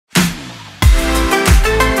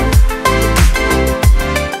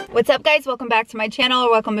What's up, guys? Welcome back to my channel,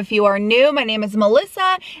 or welcome if you are new. My name is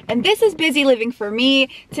Melissa and this is Busy Living for Me.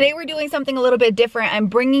 Today we're doing something a little bit different. I'm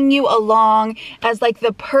bringing you along as like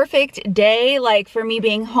the perfect day, like for me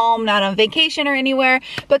being home, not on vacation or anywhere,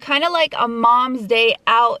 but kind of like a mom's day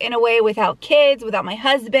out in a way, without kids, without my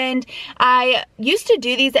husband. I used to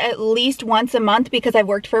do these at least once a month because I've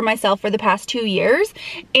worked for myself for the past 2 years,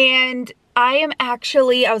 and I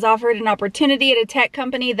was offered an opportunity at a tech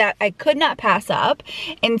company that I could not pass up.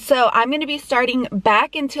 And so I'm going to be starting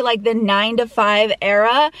back into like the 9 to 5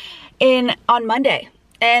 era on Monday.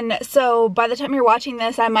 And so by the time you're watching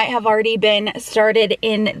this, I might have already been started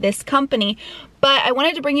in this company. But I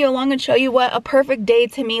wanted to bring you along and show you what a perfect day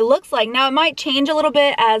to me looks like. Now, it might change a little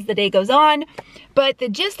bit as the day goes on, but the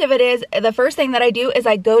gist of it is, the first thing that I do is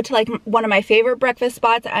I go to like one of my favorite breakfast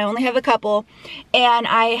spots. I only have a couple, and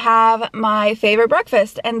I have my favorite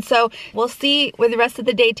breakfast. And so we'll see where the rest of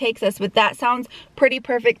the day takes us, but that sounds pretty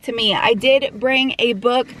perfect to me. I did bring a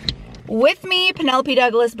book with me, Penelope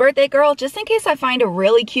Douglas' Birthday Girl, just in case I find a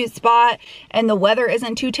really cute spot and the weather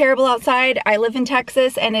isn't too terrible outside. I live in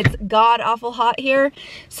Texas and it's god awful hot here,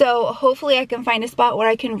 so hopefully I can find a spot where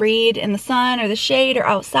I can read in the sun or the shade or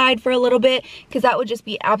outside for a little bit, because that would just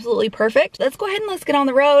be absolutely perfect. Let's go ahead and let's get on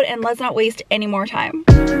the road and let's not waste any more time.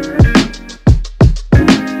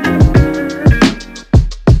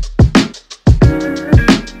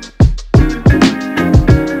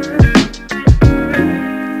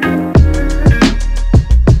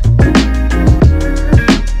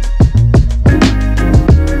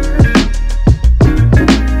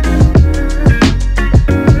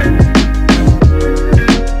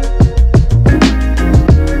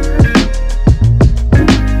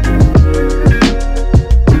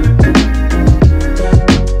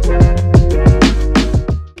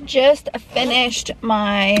 Just finished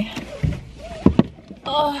my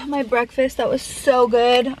breakfast. That was so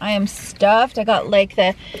good. I am stuffed. I got like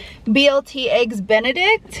the BLT eggs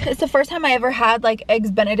Benedict. It's the first time I ever had like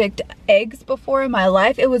eggs Benedict eggs before in my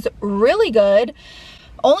life. It was really good.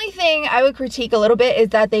 Only thing I would critique a little bit is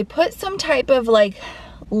that they put some type of like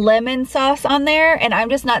lemon sauce on there, and I'm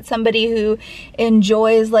just not somebody who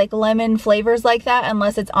enjoys like lemon flavors like that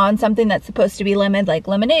unless it's on something that's supposed to be lemon, like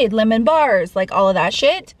lemonade, lemon bars, like all of that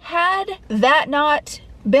shit. Had that not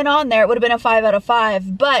been on there, it would have been a 5 out of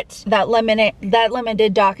 5, but that lemon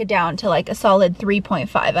did dock it down to like a solid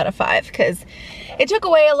 3.5 out of 5, because it took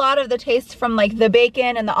away a lot of the taste from like the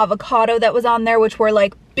bacon and the avocado that was on there, which were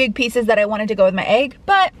like big pieces that I wanted to go with my egg.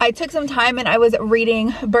 But I took some time and I was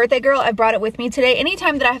reading Birthday Girl. I brought it with me today.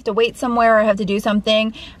 Anytime that I have to wait somewhere or have to do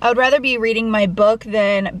something, I would rather be reading my book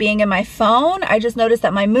than being in my phone. I just noticed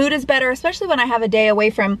that my mood is better, especially when I have a day away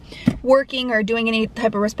from working or doing any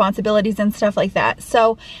type of responsibilities and stuff like that.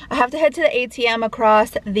 So I have to head to the ATM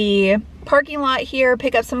across the parking lot here,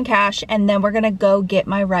 pick up some cash, and then we're gonna go get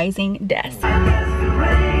my rising desk.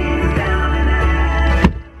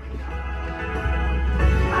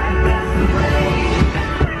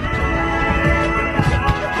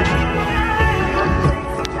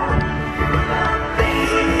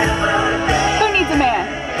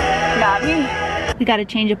 We got a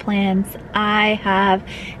change of plans. I have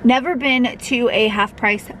never been to a half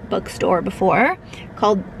price bookstore before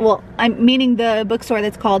called, well, I'm meaning the bookstore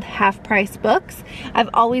that's called Half Price Books. I've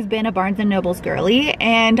always been a Barnes & Noble's girly,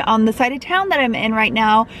 and on the side of town that I'm in right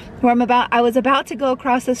now, where I was about to go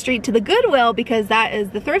across the street to the Goodwill because that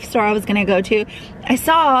is the thrift store I was gonna go to. I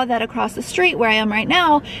saw that across the street where I am right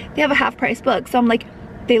now, they have a half price book. So I'm like,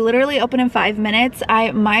 they literally open in 5 minutes.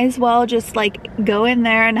 I might as well just like go in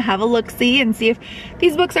there and have a look-see and see if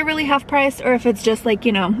these books are really half price or if it's just like,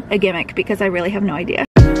 you know, a gimmick, because I really have no idea.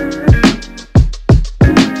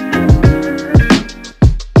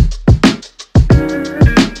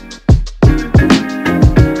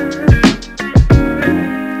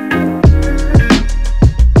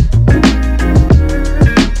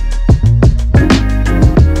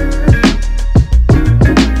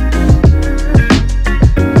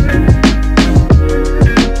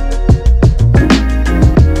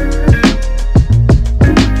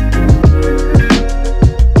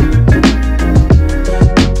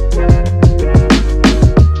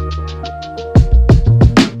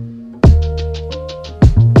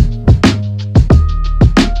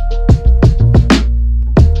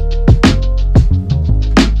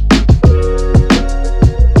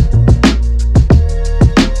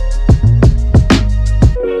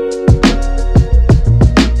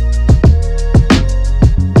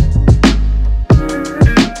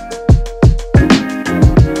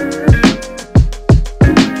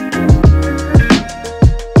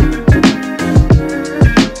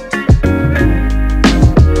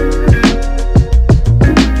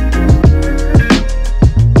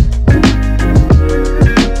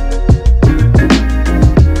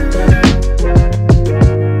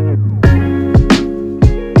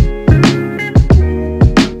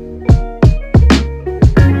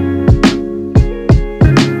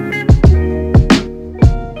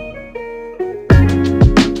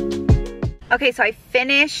 Okay, so I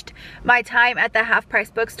finished my time at the half price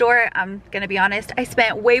bookstore. I'm gonna be honest, I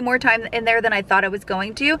spent way more time in there than I thought I was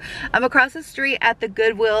going to. I'm across the street at the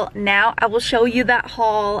Goodwill now. I will show you that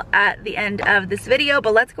haul at the end of this video,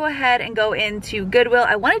 but let's go ahead and go into Goodwill.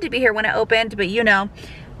 I wanted to be here when it opened, but you know,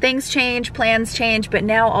 things change, plans change, but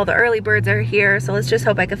now all the early birds are here, so let's just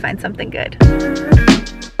hope I can find something good.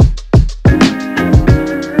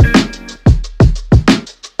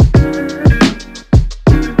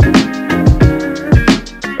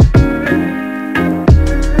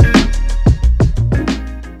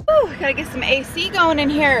 Gotta get some AC going in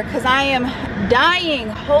here because I am dying.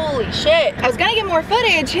 Holy shit. I was gonna get more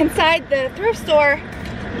footage inside the thrift store,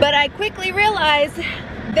 but I quickly realized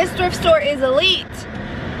this thrift store is elite.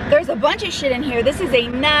 There's a bunch of shit in here. This is a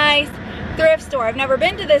nice thrift store. I've never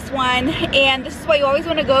been to this one, and this is why you always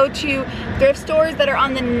want to go to thrift stores that are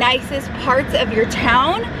on the nicest parts of your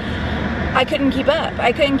town. I couldn't keep up.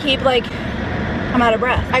 I couldn't keep, like, I'm out of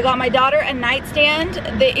breath. I got my daughter a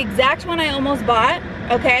nightstand, the exact one I almost bought,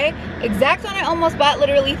 okay? Exact one I almost bought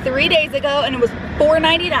literally 3 days ago, and it was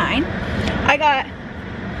 $4.99. I got,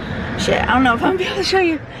 shit, I don't know if I'm gonna be able to show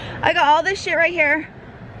you. I got all this shit right here.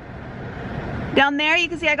 Down there, you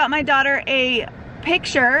can see I got my daughter a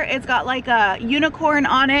picture. It's got like a unicorn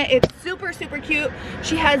on it. It's super, super cute.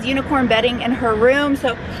 She has unicorn bedding in her room,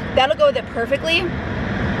 so that'll go with it perfectly.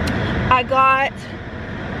 I got,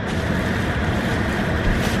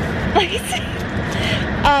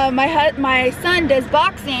 my son does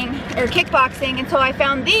boxing or kickboxing, and so I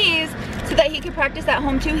found these so that he could practice at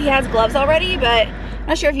home too. He has gloves already, but I'm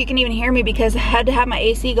not sure if you can even hear me because I had to have my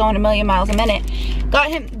AC going a million miles a minute. Got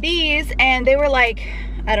him these, and they were like,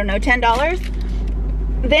 I don't know, $10.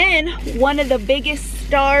 Then one of the biggest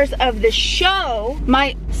stars of the show,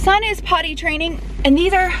 my son is potty training, and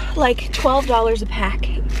these are like $12 a pack.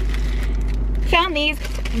 Found these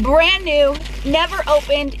brand new, never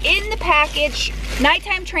opened, in the package,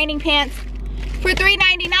 nighttime training pants for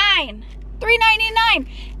 $3.99. $3.99,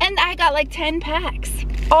 and I got like 10 packs.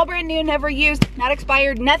 All brand new, never used, not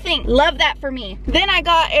expired, nothing. Love that for me. Then I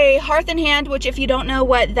got a Hearth & Hand, which if you don't know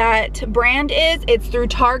what that brand is, it's through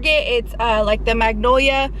Target. It's like the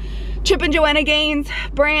Magnolia Chip and Joanna Gaines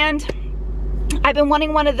brand. I've been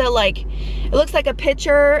wanting one of the, like, it looks like a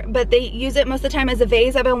pitcher, but they use it most of the time as a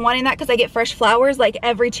vase. I've been wanting that because I get fresh flowers like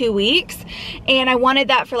every 2 weeks. And I wanted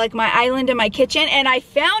that for like my island in my kitchen. And I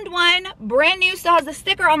found one brand new, still has a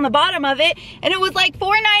sticker on the bottom of it. And it was like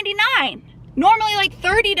 $4.99. Normally like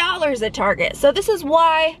 $30 at Target. So this is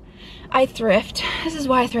why I thrift. This is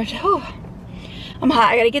why I thrift. Whew. I'm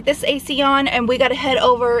hot. I gotta get this AC on, and we gotta head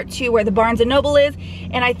over to where the Barnes & Noble is.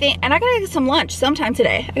 And I gotta get some lunch sometime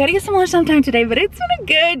today. But it's been a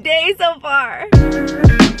good day so far.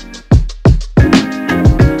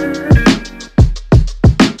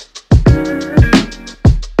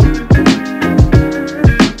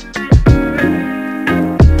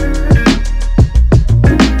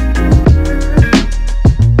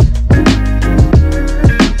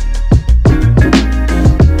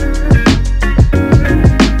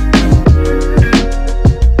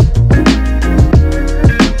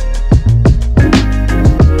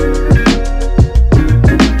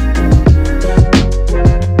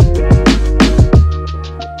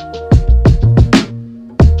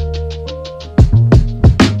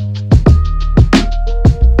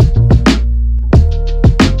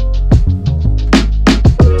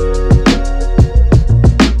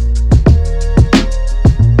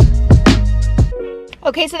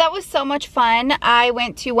 Okay, so that was so much fun. I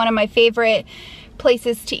went to one of my favorite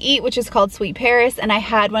places to eat, which is called Sweet Paris, and I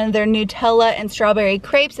had one of their Nutella and strawberry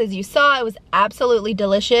crepes. As you saw, it was absolutely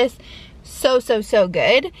delicious. So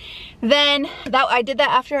good. Then I did that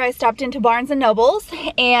after I stopped into Barnes & Noble's,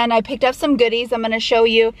 and I picked up some goodies. I'm gonna show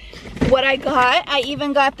you what I got. I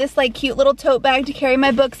even got this like cute little tote bag to carry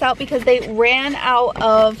my books out because they ran out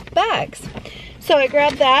of bags. So I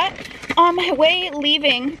grabbed that. On my way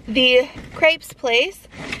leaving the crepes place,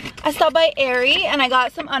 I stopped by Aerie and I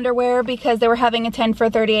got some underwear because they were having a 10 for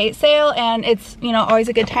 38 sale, and it's, you know, always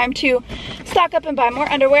a good time to stock up and buy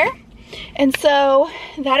more underwear. And so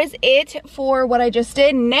that is it for what I just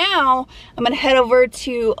did. Now I'm gonna head over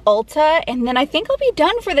to Ulta, and then I think I'll be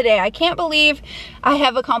done for the day. I can't believe I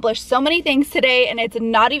have accomplished so many things today, and it's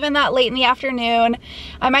not even that late in the afternoon.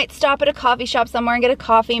 I might stop at a coffee shop somewhere and get a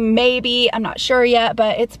coffee, maybe. I'm not sure yet,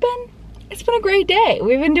 but it's been a great day.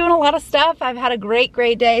 We've been doing a lot of stuff. I've had a great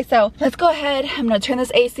day. So let's go ahead. I'm gonna turn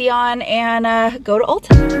this AC on and go to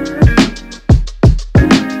Ulta.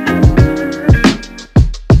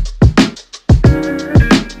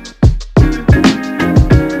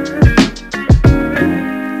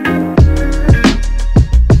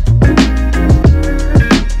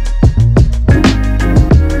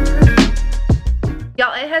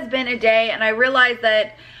 has been a day, and I realized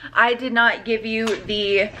that I did not give you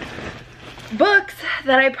the books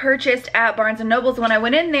that I purchased at Barnes & Noble's when I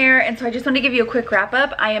went in there, and so I just want to give you a quick wrap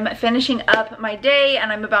up. I am finishing up my day,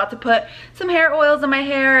 and I'm about to put some hair oils in my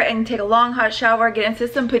hair and take a long hot shower, get into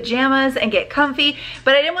some pajamas and get comfy,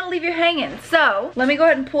 but I didn't want to leave you hanging. So let me go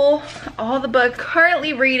ahead and pull all the books.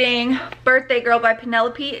 Currently reading Birthday Girl by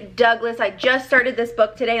Penelope Douglas. I just started this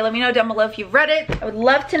book today. Let me know down below if you've read it. I would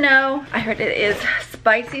love to know. I heard it is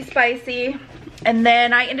spicy. And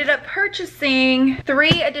then I ended up purchasing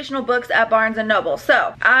 3 additional books at Barnes & Noble.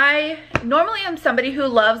 So I normally am somebody who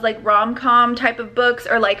loves like rom-com type of books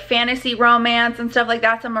or like fantasy romance and stuff like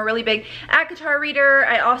that. So I'm a really big ACOTAR reader.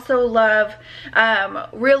 I also love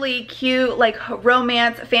really cute like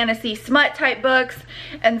romance, fantasy, smut type books.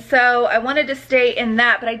 And so I wanted to stay in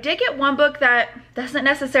that. But I did get one book that doesn't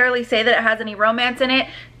necessarily say that it has any romance in it.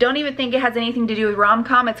 Don't even think it has anything to do with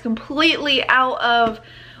rom-com. It's completely out of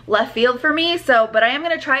left field for me, so but I am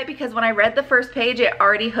gonna try it because when I read the first page it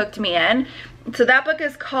already hooked me in. So that book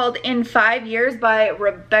is called In 5 Years by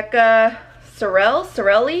Rebecca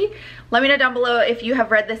Sorelli. Let me know down below if you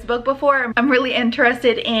have read this book before. I'm really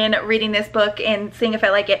interested in reading this book and seeing if I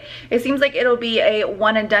like it. It seems like it'll be a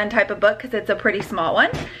one and done type of book because it's a pretty small one.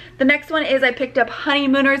 The next one is I picked up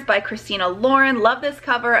Honeymooners by Christina Lauren. Love this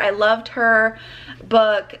cover. I loved her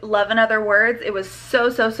book, Love in Other Words. It was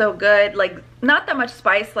so good. Like not that much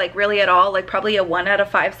spice, like really at all, like probably a 1 out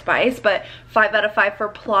of 5 spice, but 5 out of 5 for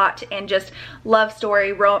plot and just love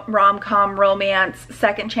story, rom-com, romance,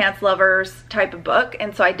 second chance lovers type of book.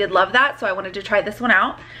 And so I did love that, so I wanted to try this one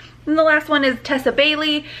out. And the last one is Tessa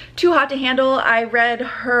Bailey, Too Hot to Handle. I read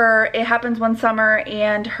her It Happens One Summer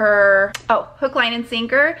and her, Hook, Line, and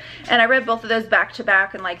Sinker. And I read both of those back to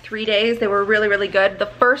back in like 3 days. They were really good. The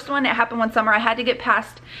first one, It Happened One Summer, I had to get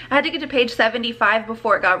to page 75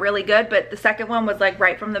 before it got really good. But the second one was like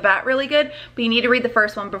right from the bat really good. But you need to read the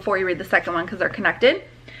first one before you read the second one because they're connected.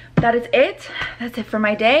 That is it. That's it for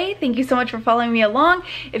my day. Thank you so much for following me along.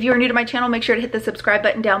 If you are new to my channel, make sure to hit the subscribe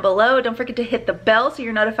button down below. Don't forget to hit the bell so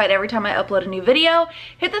you're notified every time I upload a new video.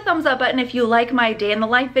 Hit the thumbs up button if you like my day in the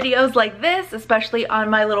life videos like this, especially on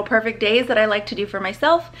my little perfect days that I like to do for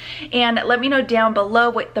myself. And let me know down below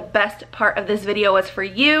what the best part of this video was for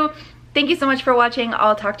you. Thank you so much for watching.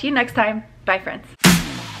 I'll talk to you next time. Bye, friends.